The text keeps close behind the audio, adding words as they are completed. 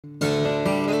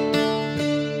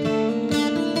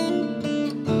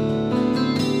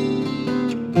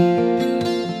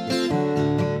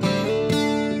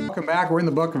back. We're in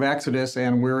the book of Exodus,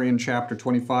 and we're in chapter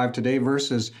 25 today,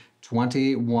 verses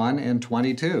 21 and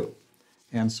 22.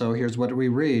 And so here's what we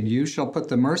read. You shall put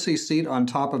the mercy seat on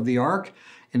top of the ark,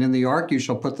 and in the ark you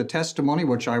shall put the testimony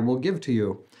which I will give to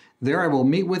you. There I will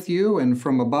meet with you, and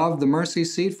from above the mercy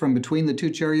seat, from between the two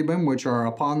cherubim which are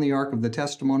upon the ark of the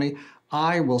testimony,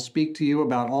 I will speak to you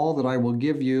about all that I will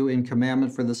give you in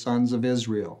commandment for the sons of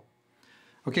Israel.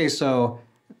 Okay, so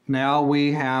now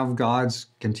we have God's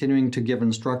continuing to give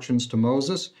instructions to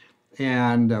Moses,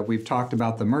 and we've talked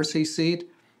about the mercy seat,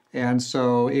 and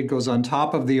so it goes on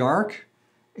top of the ark,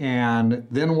 and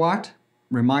then what?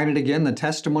 Reminded again, the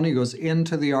testimony goes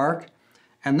into the ark,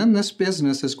 and then this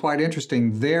business is quite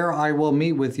interesting. There I will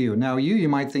meet with you. Now you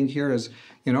might think here is,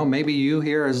 maybe you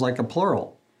here is like a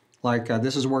plural, like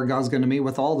this is where God's going to meet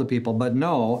with all the people, but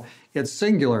no, it's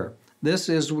singular. This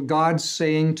is God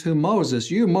saying to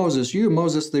Moses, you Moses,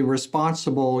 the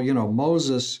responsible,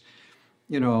 Moses,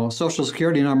 social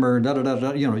security number,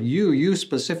 you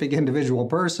specific individual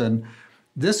person.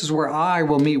 This is where I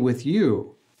will meet with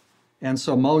you. And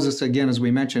so Moses, again, as we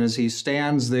mentioned, as he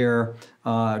stands there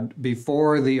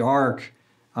before the ark,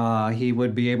 he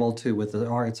would be able to, with the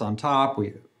ark, it's on top,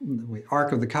 we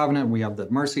Ark of the Covenant, we have the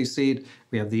mercy seat,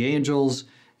 we have the angels,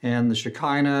 and the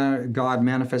Shekinah, God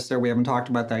manifests there. We haven't talked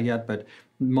about that yet, but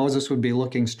Moses would be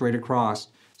looking straight across,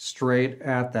 straight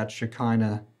at that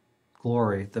Shekinah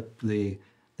glory, the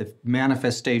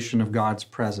manifestation of God's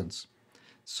presence.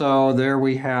 So there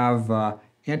we have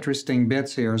interesting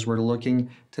bits here as we're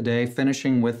looking today,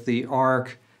 finishing with the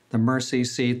ark, the mercy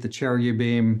seat, the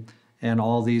cherubim, and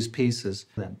all these pieces.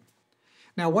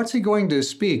 Now, what's he going to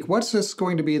speak? What's this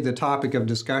going to be the topic of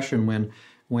discussion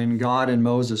when God and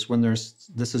Moses, when this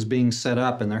is being set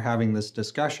up and they're having this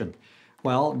discussion?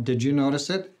 Well, did you notice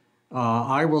it?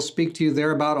 I will speak to you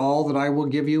there about all that I will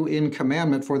give you in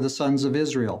commandment for the sons of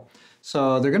Israel.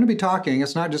 So they're going to be talking.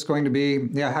 It's not just going to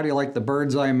be, how do you like the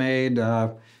birds I made?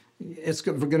 It's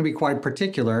going to be quite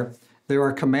particular. There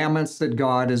are commandments that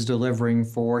God is delivering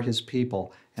for his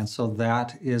people. And so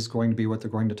that is going to be what they're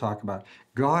going to talk about.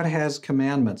 God has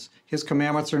commandments. His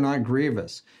commandments are not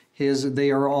grievous.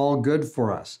 They are all good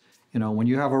for us. When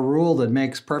you have a rule that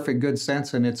makes perfect good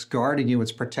sense and it's guarding you,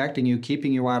 it's protecting you,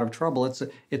 keeping you out of trouble,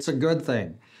 it's a good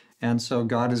thing. And so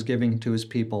God is giving to his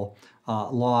people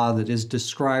law that is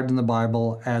described in the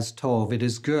Bible as tov. It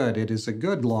is good. It is a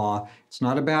good law. It's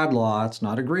not a bad law. It's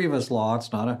not a grievous law.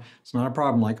 It's not a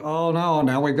problem like, oh no,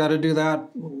 now we've got to do that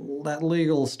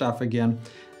legal stuff again.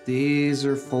 These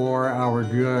are for our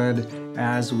good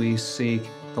as we seek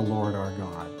the Lord our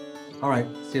God. All right,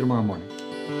 see you tomorrow morning.